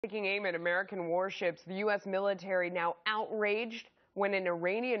Taking aim at American warships, the U.S. military now outraged when an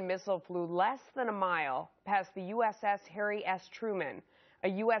Iranian missile flew less than a mile past the USS Harry S. Truman, a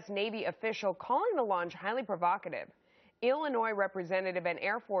U.S. Navy official calling the launch highly provocative. Illinois representative and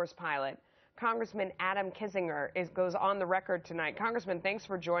Air Force pilot Congressman Adam Kinzinger goes on the record tonight. Congressman, thanks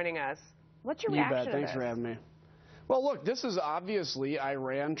for joining us. What's your reaction to this? Thanks for having me. Well, look, this is obviously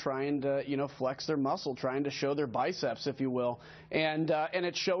Iran trying to, flex their muscle, trying to show their biceps, if you will, and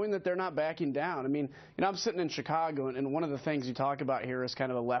it's showing that they're not backing down. I mean, I'm sitting in Chicago, and one of the things you talk about here is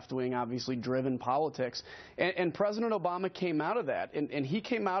kind of a left-wing, obviously driven politics, and President Obama came out of that, and he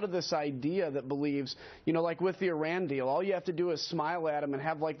came out of this idea that believes, like with the Iran deal, all you have to do is smile at him and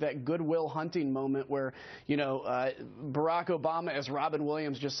have like that goodwill hunting moment where, Barack Obama, as Robin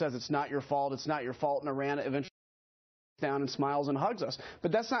Williams just says, it's not your fault, and Iran eventually down and smiles and hugs us.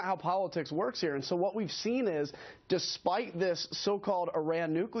 But that's not how politics works here. And so what we've seen is, despite this so-called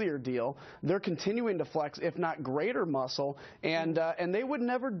Iran nuclear deal, they're continuing to flex, if not greater muscle, and they would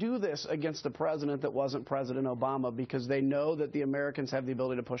never do this against a president that wasn't President Obama, because they know that the Americans have the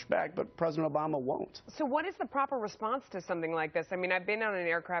ability to push back, but President Obama won't. So what is the proper response to something like this? I mean, I've been on an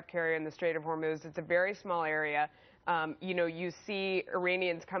aircraft carrier in the Strait of Hormuz. It's a very small area. You see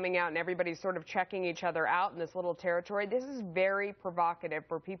Iranians coming out and everybody's sort of checking each other out in this little territory. This is very provocative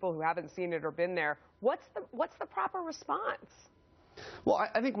for people who haven't seen it or been there. What's the proper response? Well,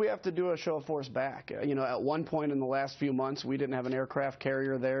 I think we have to do a show of force back. At one point in the last few months, we didn't have an aircraft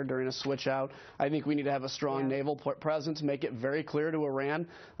carrier there during a switch out. I think we need to have a strong naval presence, make it very clear to Iran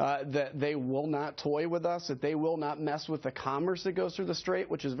that they will not toy with us, that they will not mess with the commerce that goes through the strait,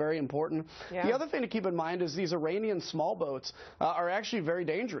 which is very important. Yeah. The other thing to keep in mind is these Iranian small boats are actually very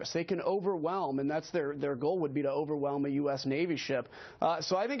dangerous. They can overwhelm, and that's their goal would be to overwhelm a U.S. Navy ship.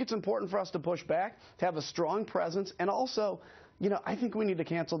 So I think it's important for us to push back, to have a strong presence, and also, I think we need to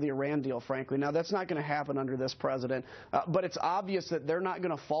cancel the Iran deal, frankly. Now, that's not going to happen under this president, but it's obvious that they're not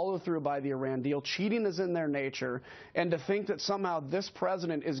going to follow through by the Iran deal. Cheating is in their nature, and to think that somehow this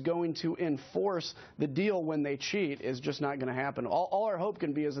president is going to enforce the deal when they cheat is just not going to happen. All our hope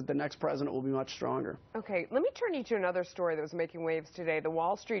can be is that the next president will be much stronger. Okay, let me turn you to another story that was making waves today. The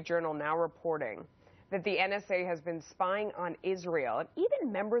Wall Street Journal now reporting that the NSA has been spying on Israel and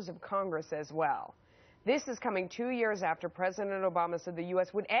even members of Congress as well. This is coming 2 years after President Obama said the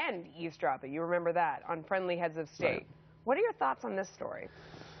U.S. would end eavesdropping, you remember that, on friendly heads of state. Right. What are your thoughts on this story?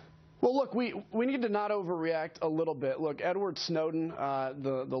 Well, look, we need to not overreact a little bit. Look, Edward Snowden,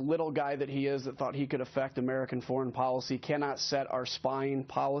 the little guy that he is that thought he could affect American foreign policy, cannot set our spying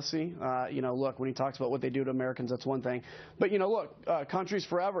policy. Look, when he talks about what they do to Americans, that's one thing. But, look, countries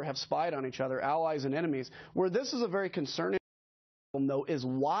forever have spied on each other, allies and enemies. Where this is a very concerning though, is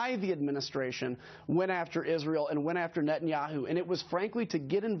why the administration went after Israel and went after Netanyahu, and it was frankly to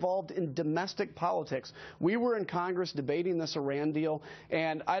get involved in domestic politics. We were in Congress debating this Iran deal,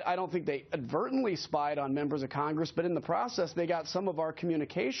 and I don't think they advertently spied on members of Congress, but in the process they got some of our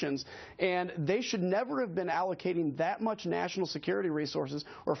communications, and they should never have been allocating that much national security resources,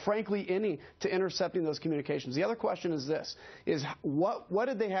 or frankly any, to intercepting those communications. The other question is this, is what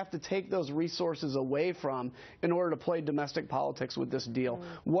did they have to take those resources away from in order to play domestic politics with this deal?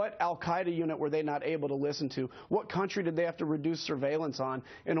 What al-Qaeda unit were they not able to listen to? What country did they have to reduce surveillance on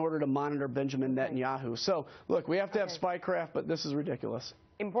in order to monitor Benjamin Netanyahu? So, look, we have to have spycraft, but this is ridiculous.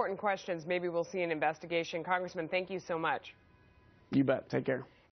 Important questions. Maybe we'll see an investigation. Congressman, thank you so much. You bet. Take care.